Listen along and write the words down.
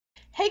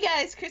Hey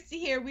guys, Christy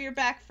here. We are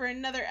back for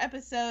another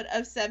episode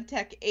of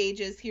SevTech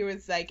Ages here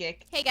with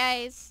Psychic. Hey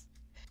guys.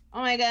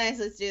 Oh my guys,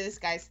 let's do this,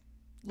 guys.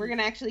 We're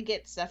gonna actually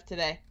get stuff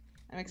today.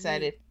 I'm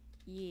excited.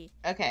 Yeah.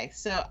 Okay,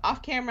 so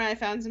off camera I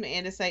found some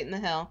andesite in the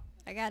hill.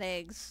 I got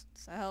eggs,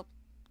 so help.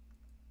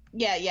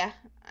 Yeah.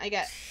 I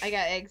got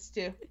eggs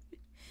too.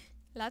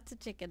 Lots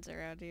of chickens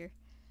around here.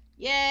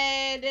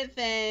 Yay, did a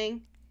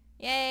thing.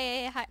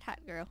 Yay, hot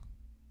girl.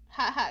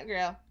 Hot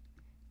girl.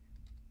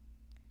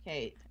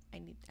 Okay. I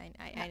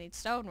need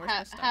stone. Where's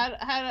my stone?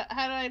 How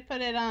do I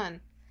put it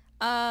on?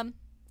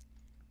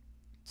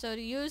 So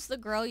to use the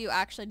grill, you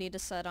actually need to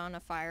set on a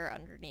fire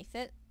underneath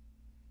it.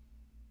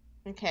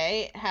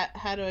 Okay,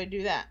 how do I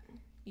do that?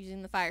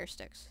 Using the fire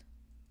sticks.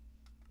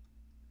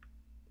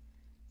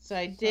 So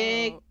I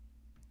dig.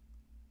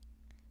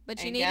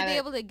 But you need to be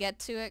able to get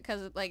to it,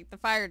 because like the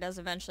fire does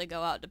eventually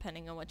go out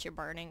depending on what you're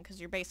burning, because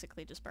you're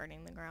basically just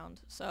burning the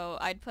ground. So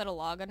I'd put a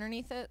log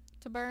underneath it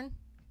to burn.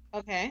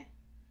 Okay.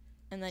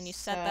 And then you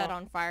set that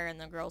on fire and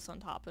the grill's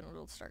on top and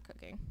it'll start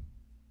cooking.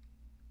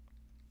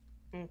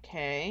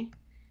 Okay.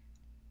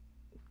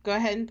 Go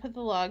ahead and put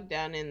the log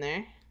down in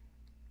there.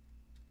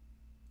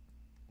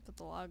 Put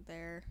the log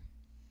there.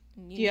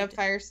 Do you have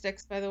fire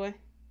sticks, by the way?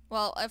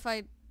 Well, if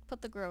I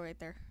put the grill right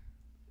there.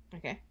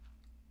 Okay.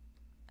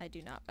 I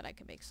do not, but I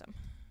can make some.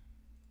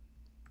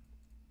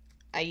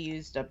 I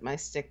used up my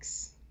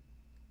sticks.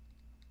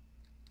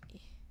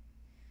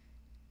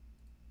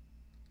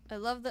 I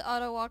love the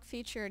auto walk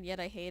feature, and yet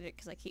I hate it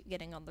because I keep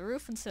getting on the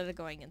roof instead of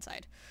going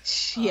inside.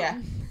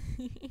 Yeah.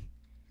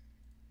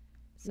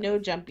 So no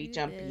jumpies.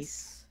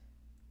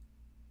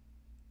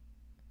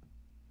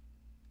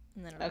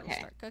 And then it'll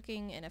start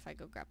cooking, and if I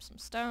go grab some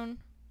stone.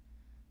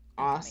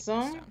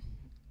 Awesome.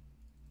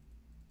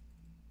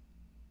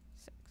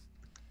 6.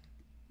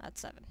 That's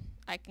 7.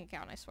 I can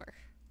count, I swear.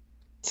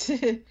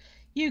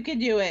 You can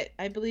do it.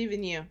 I believe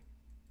in you.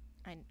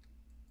 I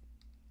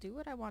do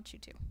what I want you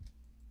to.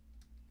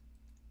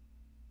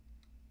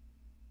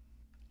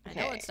 I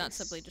know it's not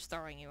simply just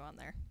throwing you on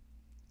there.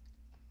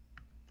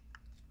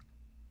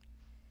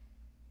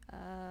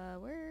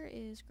 Where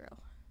is grill?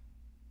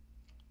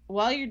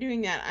 While you're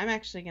doing that, I'm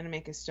actually going to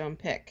make a stone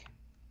pick.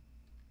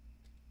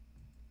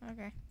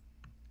 Okay.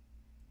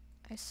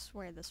 I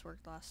swear this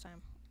worked last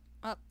time.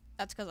 Oh,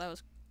 that's because I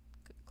was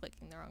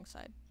clicking the wrong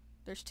side.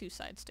 There's 2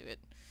 sides to it.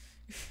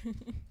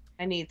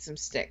 I need some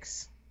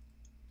sticks.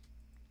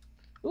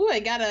 Ooh,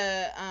 I got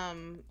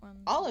a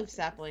olive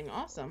sapling.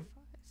 Awesome.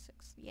 5,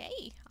 6.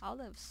 Yay,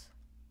 olives.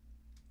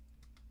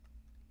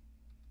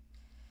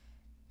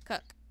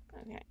 Cook.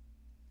 Okay.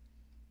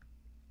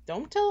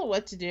 Don't tell it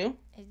what to do.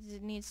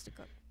 It needs to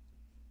cook.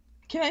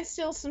 Can I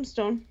steal some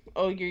stone?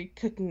 Oh, you're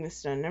cooking the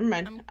stone. Never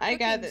mind. I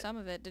got some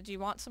of it. Did you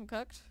want some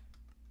cooked?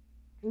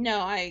 No,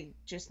 I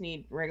just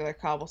need regular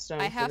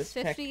cobblestone. I have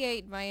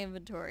 58 in my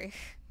inventory.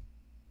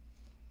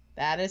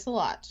 That is a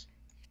lot.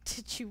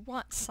 Did you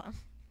want some?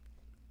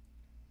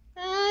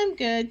 I'm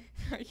good.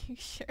 Are you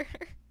sure?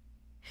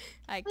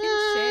 I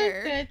can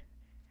share. Good.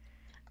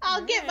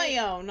 I'll get my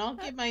own. I'll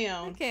get my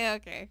own.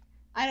 Okay.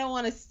 I don't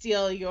want to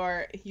steal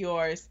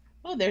yours.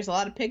 Oh, there's a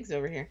lot of pigs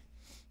over here.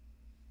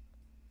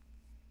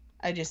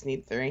 I just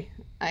need 3.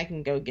 I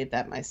can go get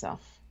that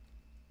myself.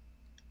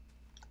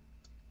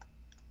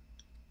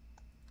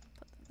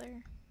 Put that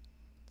there.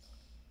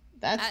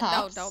 That's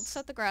hot. No, don't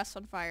set the grass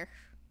on fire.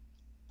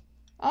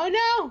 Oh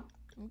no!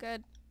 I'm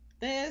good.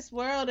 This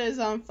world is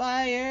on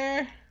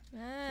fire.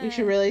 We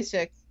should really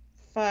stick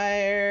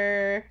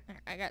fire.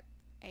 I got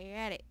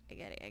it.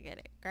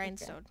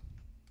 Grindstone.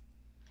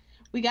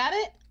 We got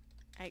it?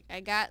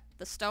 I got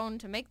the stone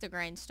to make the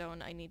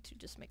grindstone. I need to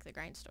just make the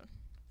grindstone.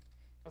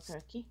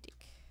 Okay.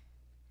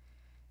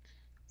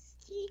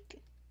 Stick.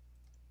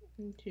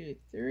 1, 2,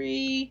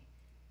 3.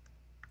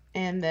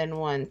 And then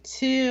 1,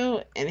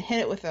 2. And hit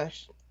it with a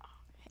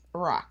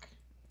rock.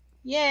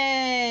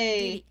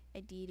 Yay! I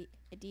did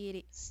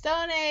it.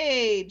 Stone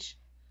Age!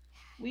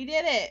 We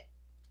did it!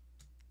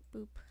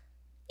 Boop.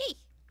 Yay!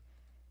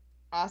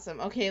 Awesome.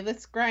 Okay,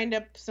 let's grind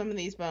up some of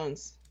these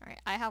bones. Alright,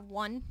 I have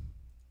 1.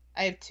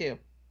 I have 2.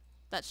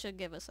 That should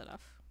give us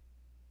enough.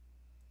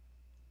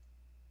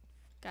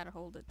 Gotta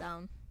hold it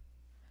down.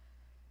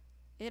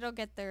 It'll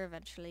get there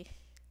eventually.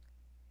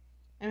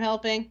 I'm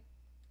helping.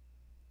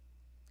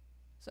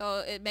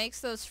 So it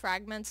makes those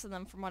fragments, and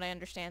then from what I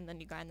understand,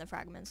 then you grind the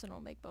fragments and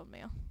it'll make bone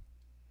meal.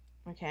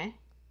 Okay.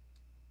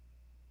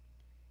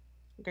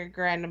 I'm gonna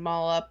grind them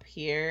all up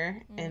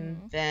here,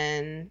 and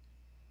then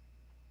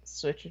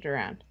switch it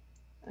around.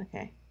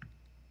 Okay.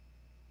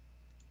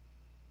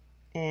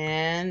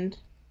 And...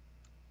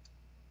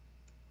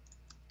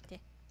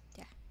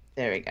 Yeah.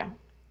 There we go.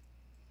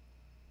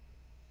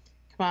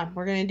 Come on,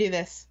 we're gonna do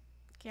this.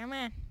 Come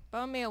on.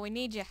 Bone meal, we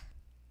need you.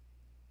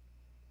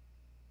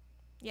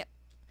 Yep.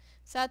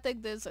 Sad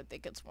thing is, I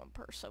think it's 1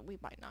 per, so we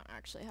might not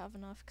actually have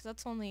enough, because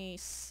that's only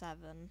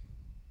 7.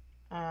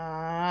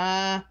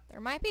 There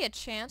might be a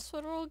chance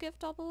it'll give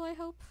double, I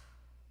hope.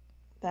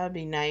 That would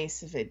be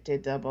nice if it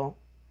did double.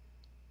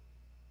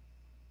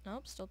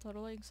 Nope, still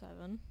totaling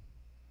 7.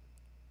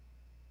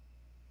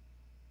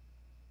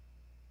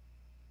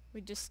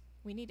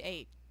 We need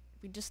 8.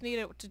 We just need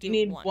it to do You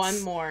need once.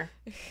 one more.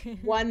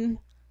 One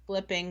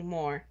flipping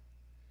more.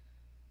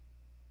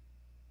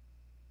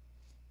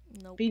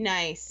 Nope. Be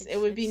nice. It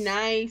would be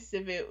nice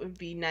if it would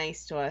be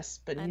nice to us,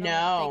 but no. I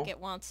don't think it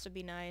wants to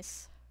be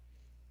nice.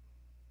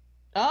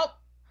 Oh,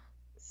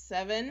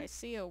 7. I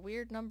see a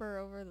weird number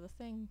over the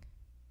thing.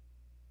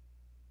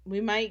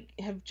 We might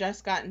have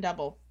just gotten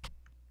double.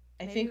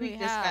 I think we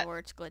just got. Or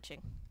it's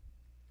glitching.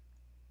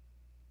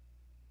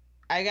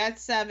 I got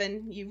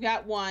 7. You've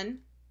got 1.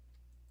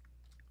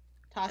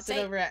 Toss it 8.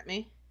 over at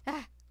me.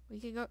 Ah, we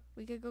could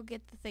go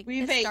get the thing.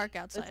 We've It's 8. dark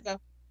outside. Let's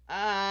go.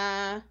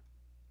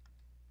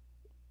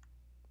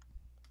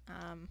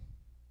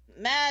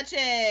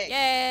 Magic!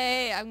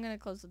 Yay! I'm gonna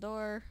close the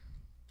door.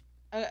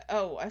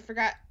 Oh, I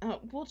forgot. Oh,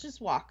 we'll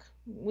just walk.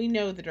 We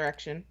know the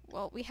direction.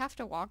 Well, we have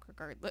to walk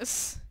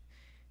regardless.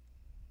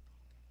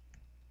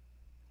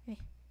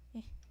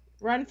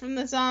 Run from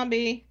the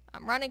zombie.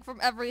 I'm running from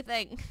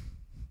everything.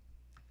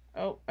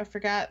 Oh, I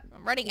forgot.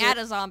 I'm running at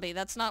a zombie.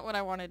 That's not what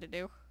I wanted to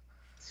do.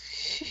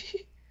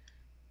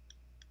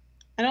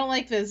 I don't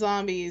like that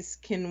zombies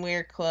can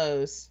wear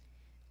clothes.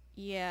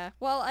 Yeah.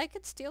 Well, I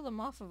could steal them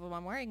off of them.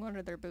 I'm wearing one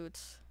of their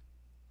boots.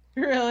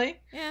 Really?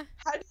 Yeah.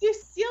 How do you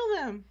steal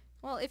them?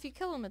 Well, if you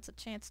kill them, it's a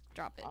chance to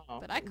drop it. Oh,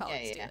 but I call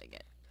it stealing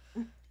it.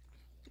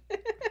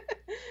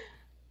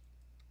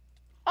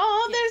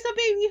 Oh, there's a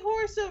baby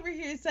horse over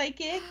here,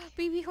 Psychic.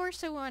 Baby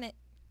horse, I want it.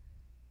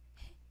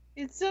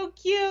 It's so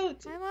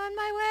cute. I'm on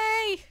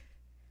my way.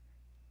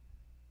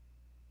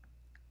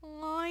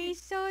 Oh,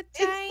 he's so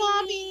tiny. It's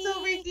Mommy's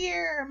over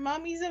here.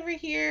 Mommy's over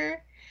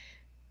here.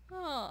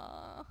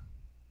 Aww.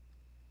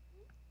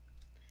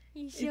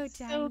 He's so it's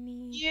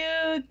tiny.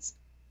 So cute.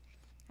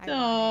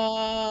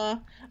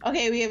 Aww.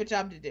 Okay, we have a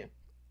job to do.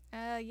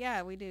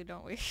 Yeah, we do,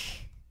 don't we?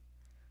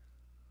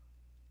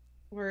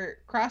 We're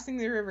crossing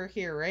the river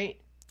here, right?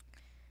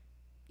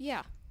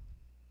 Yeah.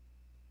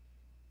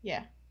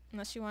 Yeah.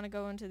 Unless you want to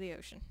go into the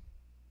ocean.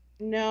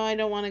 No, I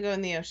don't want to go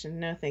in the ocean.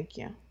 No, thank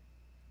you.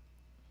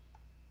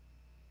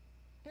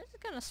 I'm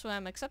just gonna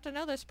swim, except I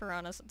know there's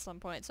piranhas at some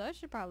point, so I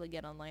should probably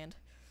get on land.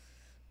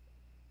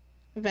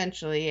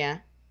 Eventually, yeah.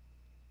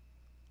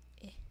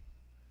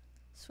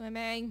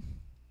 Swimming.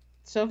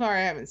 So far,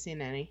 I haven't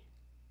seen any.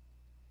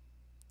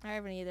 I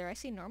haven't either. I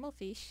see normal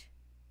fish.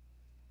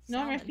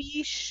 Normal Salmon.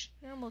 fish.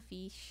 Normal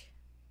fish.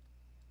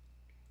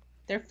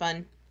 They're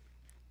fun.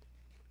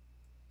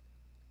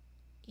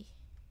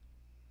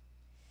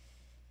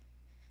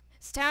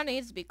 This town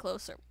needs to be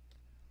closer.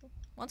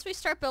 Once we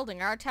start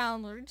building our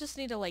town, we just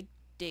need to like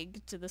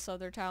dig to this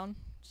other town.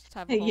 Just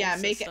have a whole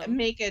system.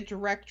 make a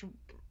direct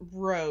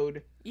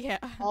road. Yeah.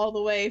 All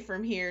the way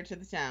from here to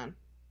the town.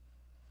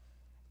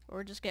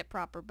 Or just get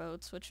proper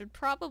boats, which would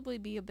probably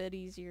be a bit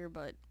easier,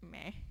 but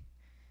meh.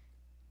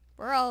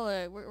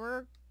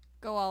 We're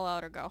go all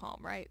out or go home,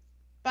 right?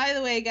 By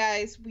the way,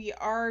 guys, we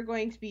are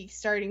going to be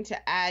starting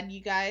to add you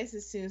guys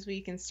as soon as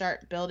we can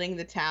start building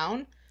the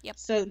town. Yep.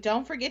 So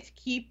don't forget to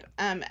keep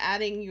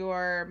adding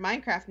your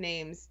Minecraft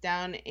names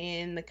down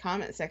in the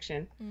comment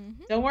section.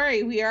 Mm-hmm. Don't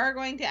worry, we are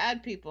going to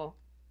add people.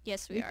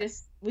 Yes, we are.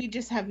 We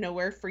just have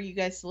nowhere for you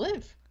guys to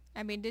live.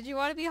 I mean, did you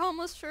want to be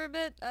homeless for a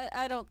bit?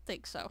 I don't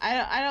think so.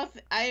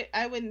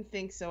 I wouldn't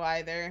think so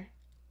either.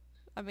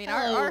 I mean,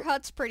 our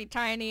hut's pretty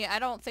tiny. I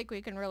don't think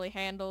we can really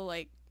handle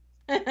like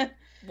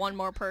one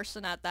more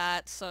person at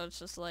that. So it's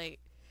just like,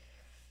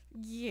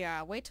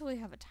 yeah, wait till we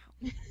have a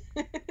town.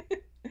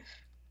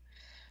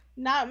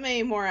 Not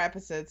many more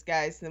episodes,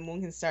 guys, then we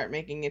can start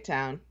making a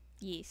town.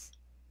 Yes.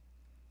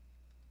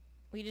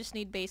 We just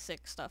need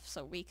basic stuff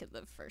so we can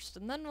live first,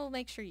 and then we'll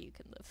make sure you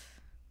can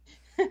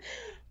live.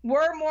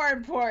 We're more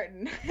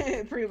important,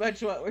 pretty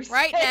much what we're saying.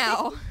 Right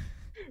now.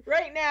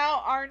 Right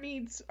now, our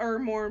needs are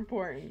more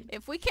important.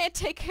 If we can't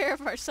take care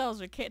of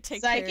ourselves, we can't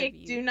take care of you.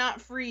 Psychic, do not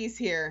freeze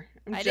here.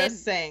 I'm I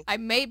just saying. I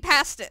made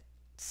past it,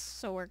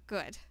 so we're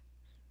good.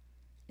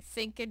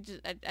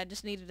 I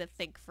just needed to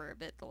think for a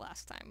bit the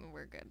last time, and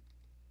we're good.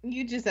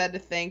 You just had to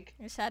think.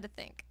 I just had to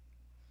think.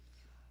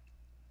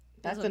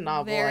 That's a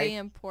novel. Very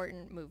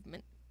important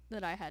movement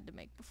that I had to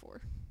make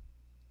before.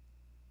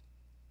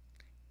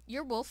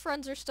 Your wolf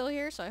friends are still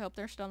here, so I hope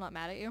they're still not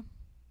mad at you.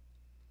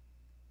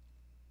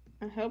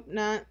 I hope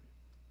not.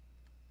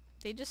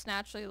 They just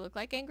naturally look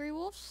like angry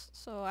wolves,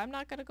 so I'm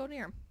not gonna go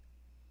near them.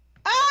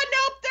 Oh,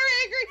 nope, they're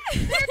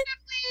angry. They're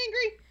definitely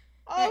angry.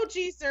 Oh,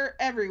 jeez, they're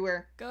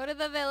everywhere. Go to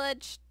the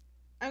village.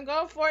 I'm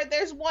going for it.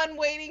 There's one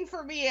waiting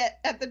for me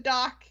at the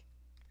dock.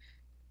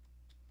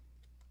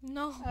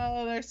 No.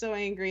 Oh, they're so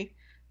angry.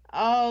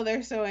 Oh,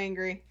 they're so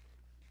angry.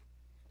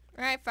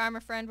 Alright, farmer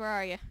friend, where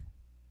are you?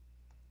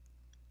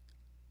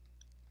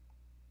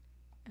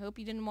 I hope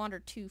you didn't wander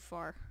too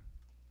far.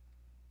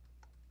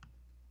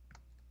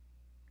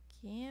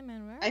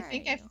 Cameron, where I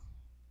think are you?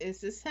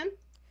 Is this him?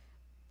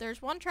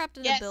 There's one trapped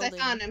in the building.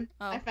 Yes, I found him.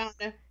 Oh. I found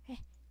him. Hey,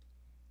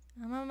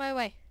 I'm on my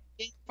way.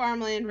 In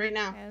farmland right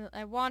now.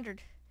 I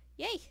wandered.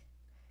 Yay!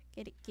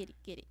 Get it, get it,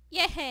 get it.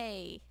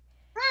 Yay!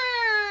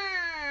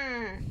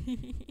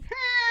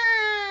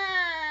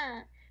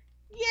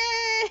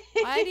 Yay!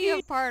 Why do you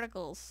have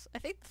particles? I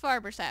think the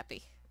farmer's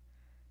happy.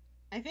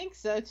 I think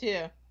so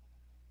too.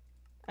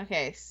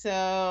 Okay,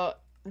 so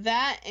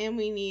that, and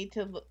we need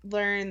to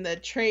learn the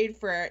trade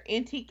for our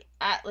antique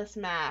atlas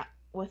map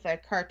with a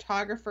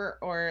cartographer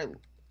or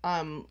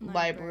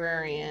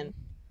librarian.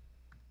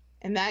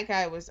 And that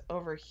guy was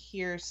over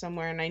here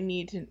somewhere, and I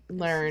need to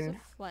learn this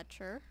is a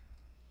Fletcher.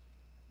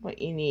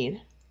 What you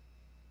need.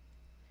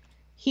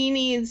 He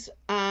needs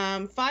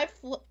 5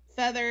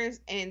 feathers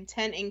and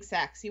 10 ink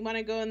sacks. You want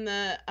to go in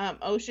the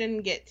ocean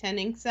and get 10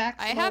 ink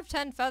sacks? I have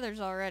 10 feathers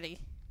already.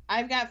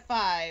 I've got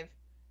 5.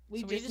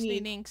 We just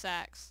need ink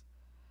sacks.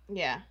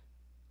 Yeah.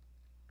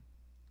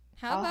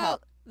 How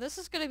about this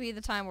is gonna be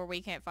the time where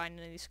we can't find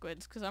any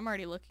squids because I'm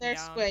already looking down.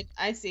 There's squid.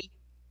 I see.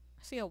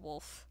 I see a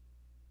wolf.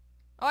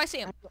 Oh, I see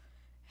him.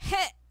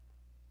 Heh!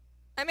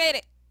 I made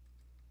it.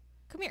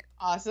 Come here.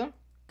 Awesome.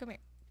 Come here.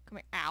 Come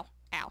here. Ow.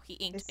 Ow. He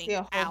inked me.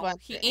 Ow.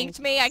 He inked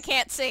me. I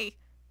can't see.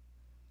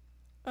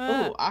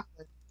 Ooh,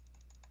 awkward.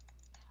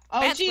 Oh,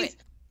 jeez.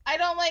 I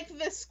don't like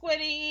the squid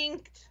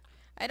inked.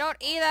 I don't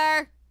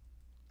either.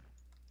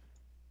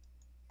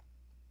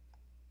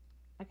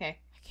 Okay.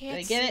 I can't Did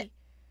I get it?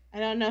 I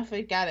don't know if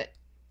I got it.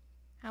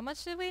 How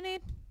much did we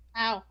need?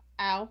 Ow.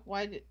 Ow.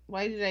 Why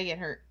did I get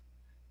hurt?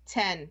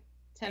 10.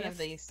 10 of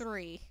these.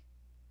 3.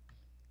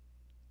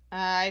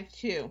 I have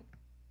 2.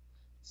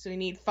 So we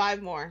need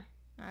 5 more.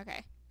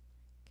 Okay.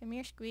 Come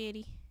here,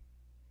 Squiddy.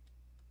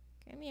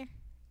 Come here.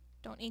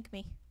 Don't ink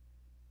me.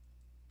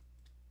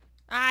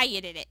 Ah, you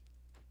did it.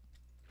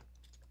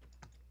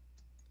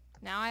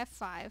 Now I have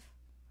 5.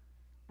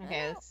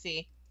 Okay, let's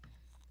see.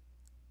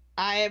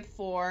 I have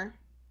 4.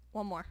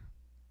 1 more.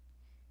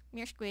 Come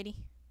here, Squiddy.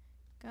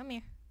 Come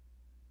here.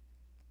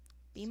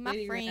 Be Squiddy,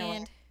 my friend.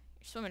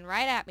 You're swimming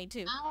right at me,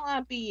 too. I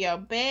want to be your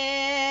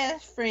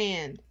best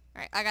friend.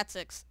 Alright, I got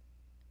 6.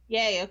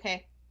 Yay,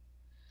 okay.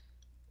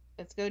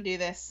 Let's go do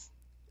this.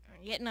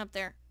 I'm getting up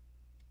there.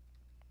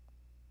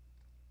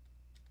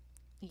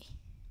 Yeah.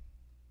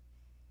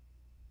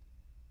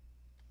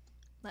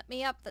 Let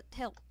me up the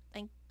hill.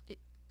 Thank you.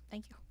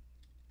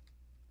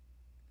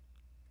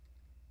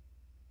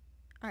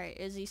 Alright,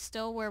 is he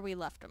still where we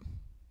left him?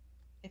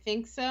 I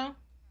think so.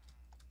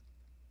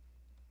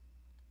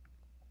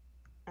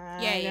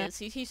 Yeah, he is.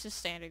 He's just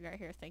standing right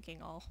here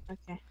thinking, oh.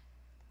 Okay.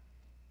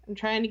 I'm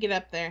trying to get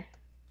up there.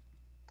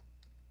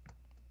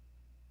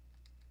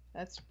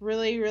 That's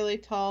really, really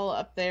tall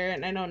up there,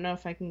 and I don't know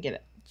if I can get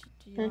it.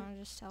 Do you want to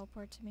just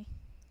teleport to me?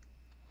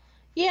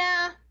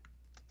 Yeah.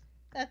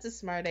 That's a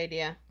smart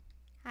idea.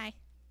 Hi.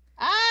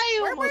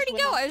 Where'd he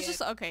go? I was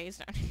just... Okay, he's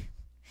done.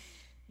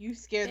 You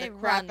scared the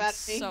crap out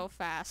of me. So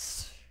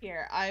fast.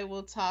 Here, I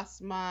will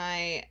toss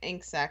my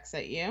ink sacks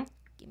at you.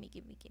 Gimme.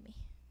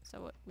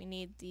 So what, we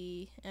need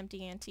the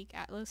empty antique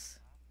atlas?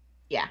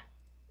 Yeah.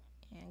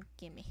 And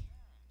gimme.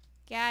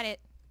 Got it.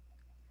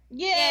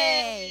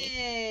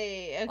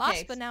 Yay! Okay.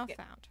 Lost but now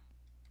found.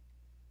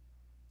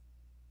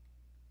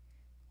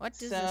 What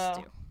does this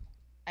do?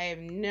 I have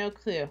no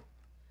clue.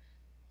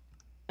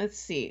 Let's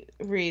see.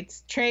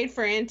 Reads trade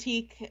for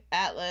antique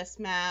atlas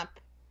map.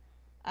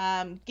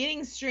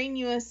 Getting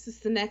strenuous is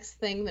the next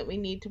thing that we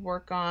need to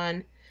work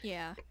on.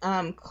 Yeah.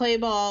 Clay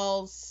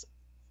balls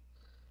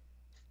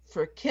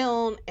for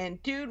kiln,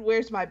 and dude,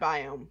 where's my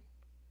biome?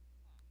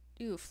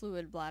 Ooh,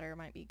 fluid bladder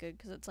might be good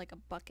because it's like a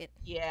bucket.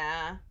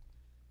 Yeah.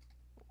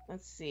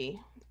 Let's see.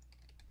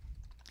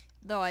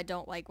 Though I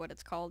don't like what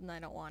it's called and I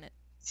don't want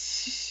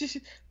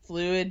it.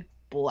 Fluid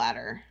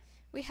bladder.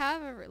 We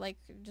have like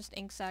just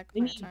ink sac.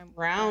 We need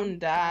brown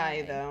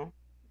dye though.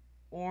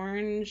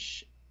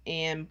 Orange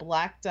and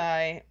black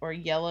dye, or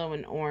yellow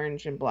and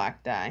orange and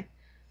black dye.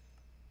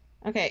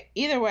 Okay,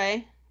 either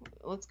way,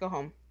 let's go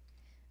home.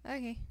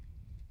 Okay.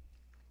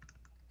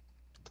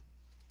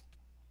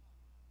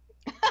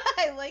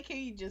 I like how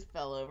you just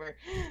fell over.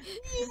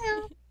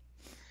 Yeah.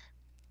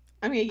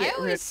 I'm gonna get I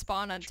always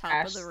spawn on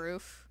top of the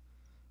roof.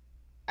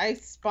 I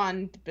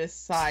spawned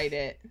beside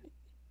it.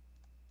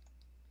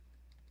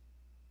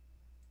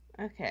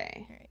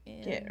 Okay.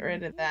 Right, get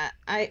rid of that.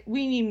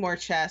 We need more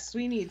chests.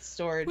 We need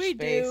storage space. We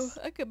do.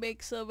 I could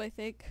make some, I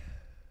think.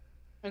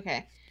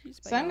 Okay.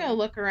 So I'm gonna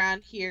look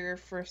around here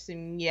for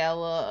some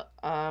yellow,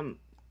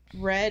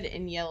 red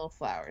and yellow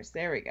flowers.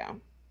 There we go.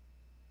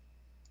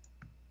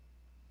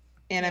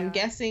 And I'm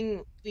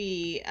guessing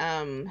we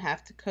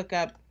have to cook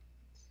up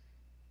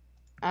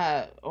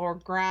or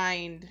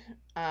grind.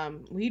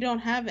 We don't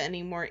have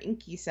any more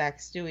inky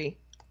sacks, do we?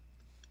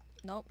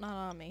 Nope, not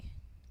on me.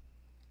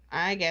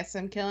 I guess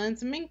I'm killing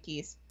some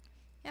inkies.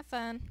 Have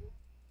fun.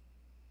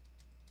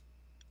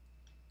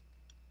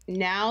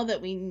 Now that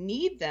we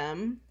need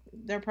them,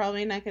 they're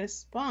probably not going to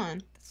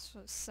spawn. That's what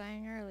I was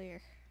saying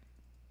earlier.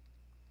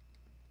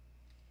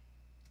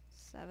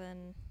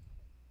 7.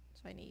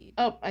 So I need...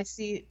 Oh, I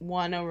see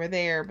one over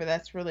there, but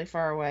that's really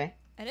far away.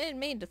 I didn't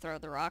mean to throw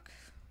the rock.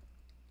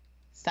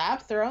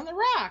 Stop throwing the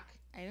rock!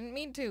 I didn't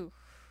mean to.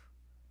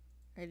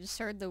 I just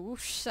heard the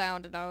whoosh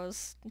sound and I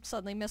was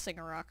suddenly missing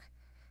a rock.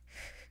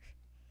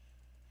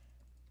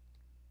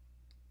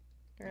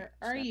 Where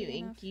are you,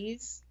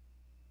 inkies?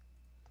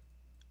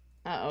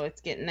 Uh-oh,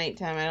 it's getting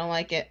nighttime. I don't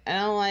like it. I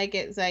don't like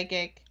it,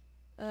 Psychic.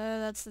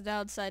 That's the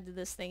downside to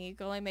this thing. You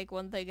can only make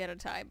one thing at a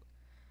time.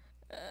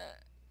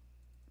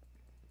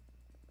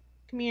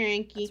 Come here,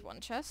 Inky. That's one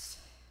chest.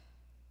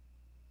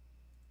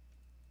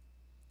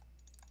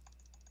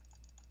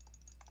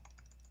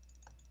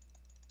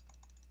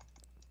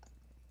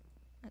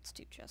 That's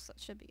 2 chests.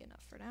 That should be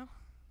enough for now.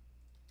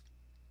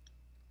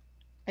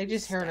 I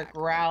just heard a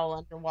growl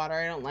underwater.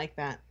 I don't like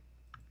that.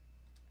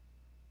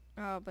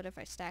 Oh, but if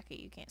I stack it,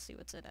 you can't see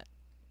what's in it.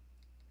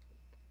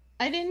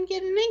 I didn't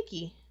get an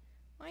Inky.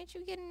 Why didn't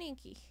you get an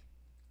Inky?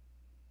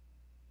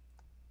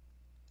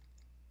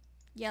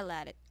 Yell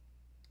at it.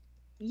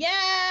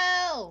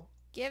 Yell!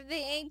 Give the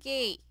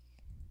Inky!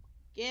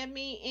 Give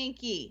me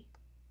Inky.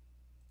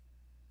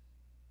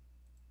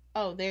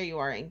 Oh, there you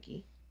are,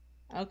 Inky.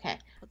 Okay.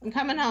 I'm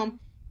coming home.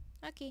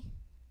 Okay.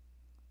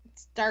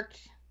 It's dark.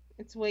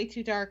 It's way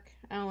too dark.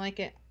 I don't like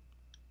it.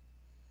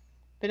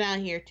 Been out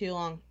here too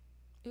long.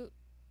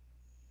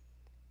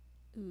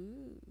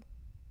 Ooh.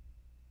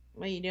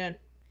 What are you doing?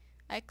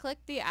 I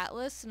clicked the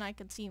atlas and I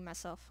can see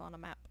myself on a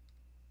map.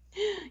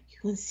 You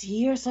can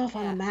see yourself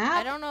on a map?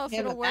 I don't know if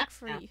it'll work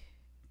for you.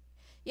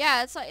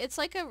 Yeah,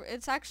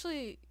 it's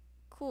actually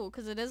cool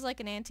because it is like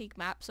an antique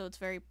map, so it's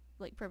very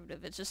like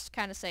primitive. It's just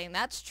kind of saying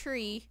that's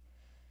tree.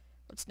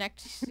 What's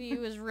next to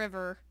you is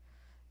river.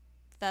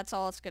 That's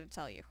all it's gonna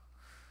tell you.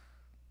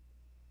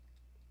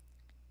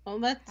 Well,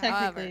 that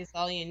technically is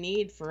all you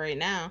need for right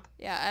now.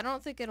 Yeah, I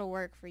don't think it'll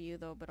work for you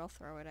though, but I'll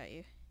throw it at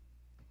you.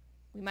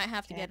 We might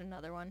have to get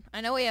another one. I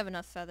know we have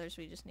enough feathers.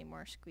 We just need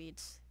more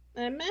squeeds.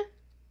 Meh.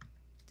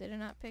 Did it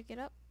not pick it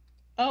up?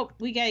 Oh,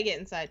 we gotta get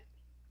inside.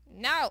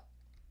 No!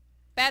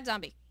 Bad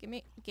zombie. Give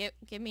me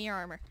your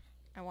armor.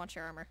 I want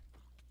your armor.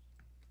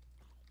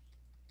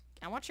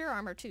 I want your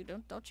armor too.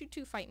 Don't you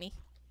two fight me.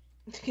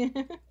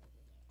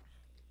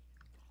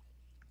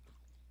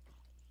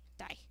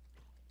 Die.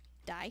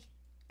 Die.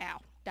 Ow.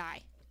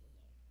 Die.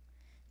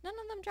 None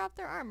of them dropped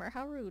their armor.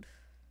 How rude.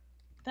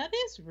 That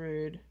is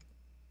rude.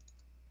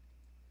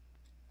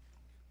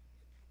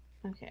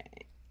 Okay.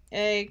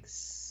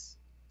 Eggs.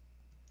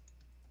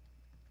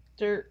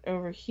 Dirt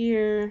over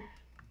here.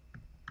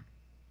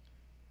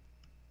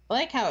 I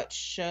like how it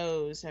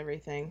shows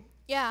everything.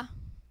 Yeah.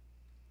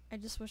 I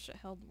just wish it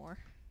held more.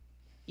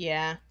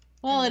 Yeah.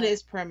 Well, it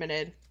is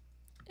primitive.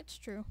 It's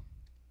true.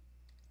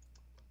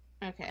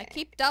 Okay. I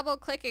keep double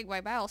clicking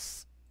my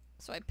mouse,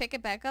 so I pick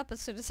it back up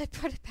as soon as I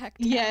put it back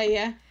down.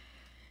 Yeah.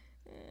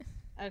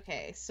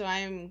 Okay, so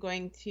I'm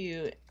going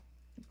to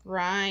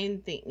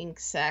grind the ink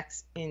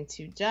sacs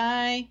into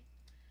dye.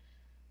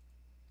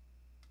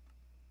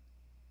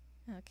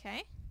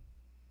 Okay.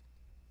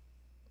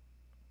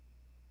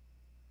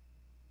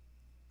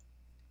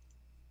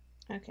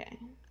 Okay.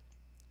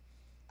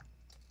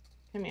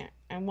 Come here.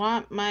 I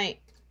want it.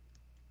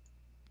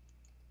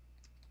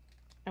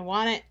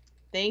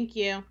 Thank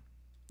you.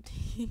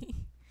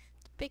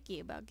 It's picky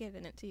about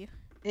giving it to you.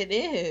 It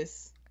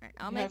is. Alright,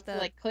 I'll make the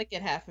like click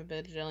it half a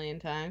bajillion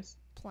times.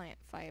 Plant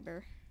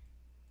fiber.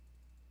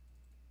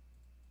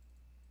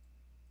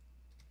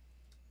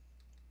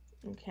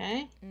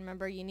 Okay.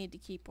 Remember, you need to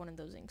keep one of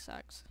those ink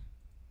sacs.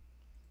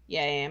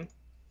 Yeah, I am.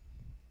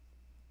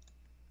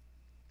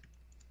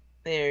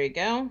 There you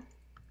go.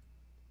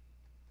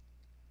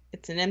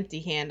 It's an empty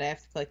hand I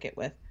have to click it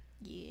with.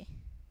 Yeah.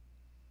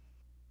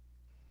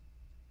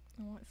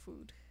 I want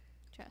food.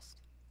 Chest.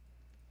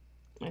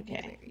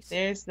 Okay,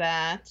 there's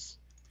that.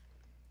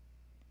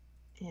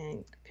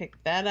 And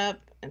pick that up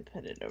and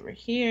put it over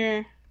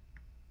here.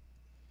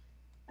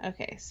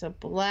 Okay, so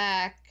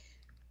black.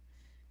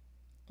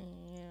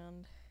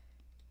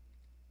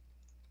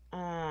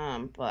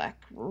 And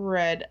black,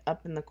 red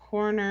up in the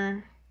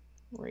corner.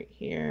 Right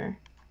here.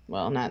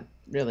 Well, not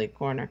really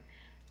corner.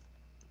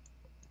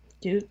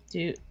 Doot.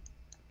 Yay.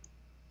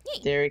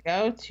 There we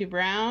go. 2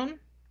 brown.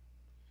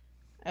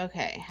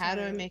 Okay, how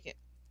do I make it?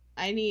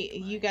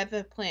 You got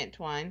the plant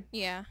twine.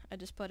 Yeah, I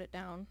just put it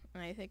down.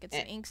 And I think it's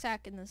an ink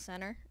sac in the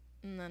center.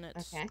 And then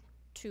it's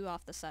 2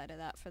 off the side of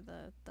that for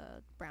the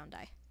brown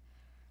dye.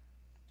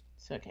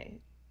 So, okay.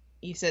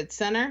 You said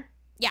center?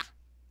 Yeah.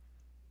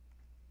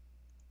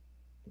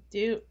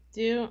 Do.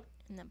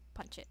 And then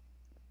punch it.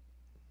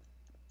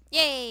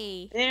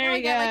 Yay! There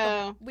we go. Got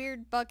like a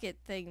weird bucket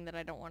thing that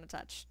I don't want to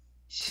touch.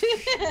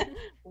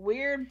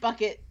 Weird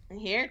bucket.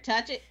 Here,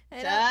 touch it.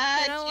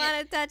 I don't want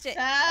to touch it.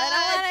 I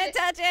don't want to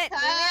touch it.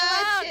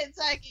 Touch it,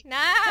 Psychic. No.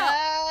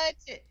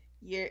 Touch it.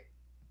 You're...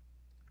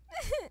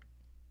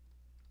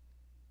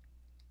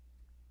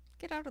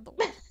 Get out of the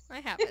way.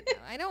 I have it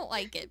now. I don't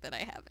like it, but I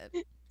have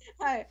it.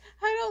 I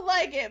don't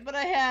like it, but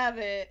I have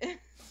it.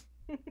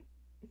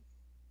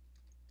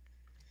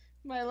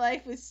 My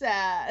life was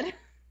sad.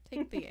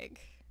 Take the egg.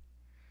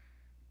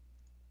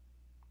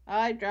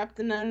 I dropped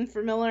an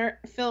unfamiliar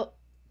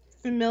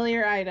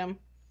familiar item.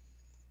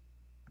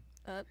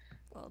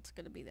 Well, it's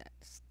gonna be that.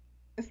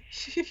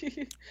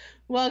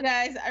 Well,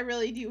 guys, I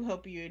really do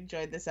hope you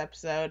enjoyed this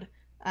episode.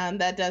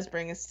 That does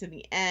bring us to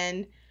the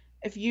end.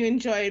 If you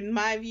enjoyed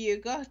my view,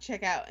 go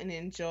check out and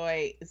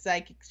enjoy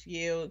Psychic's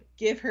view.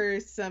 Give her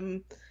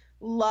some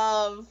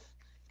love,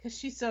 because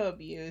she's so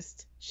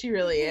abused. She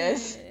really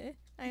is.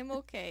 I'm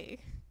okay.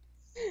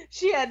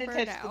 She had to For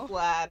touch now. the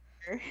bladder.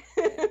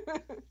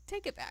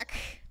 Take it back.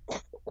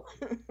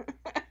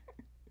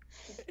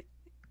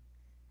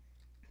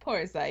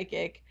 Poor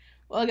Psychic.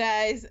 Well,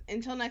 guys,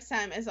 until next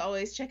time, as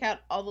always, check out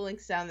all the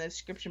links down in the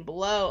description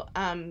below.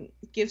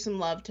 Give some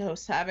love to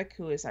Host Havoc,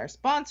 who is our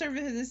sponsor for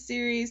this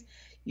series.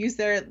 Use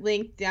their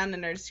link down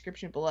in our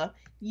description below.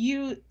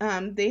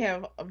 They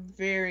have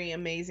very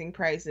amazing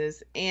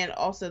prices and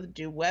also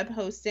do web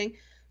hosting.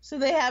 So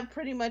they have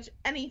pretty much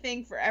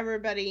anything for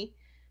everybody.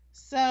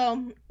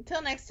 So,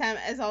 until next time,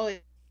 as always.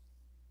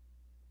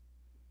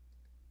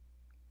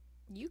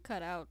 You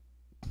cut out.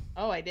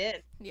 Oh, I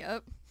did.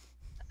 Yep.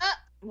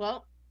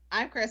 Well,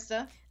 I'm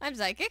Krista. I'm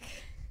Psychic.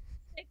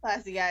 Stay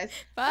classy, guys.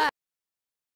 Bye.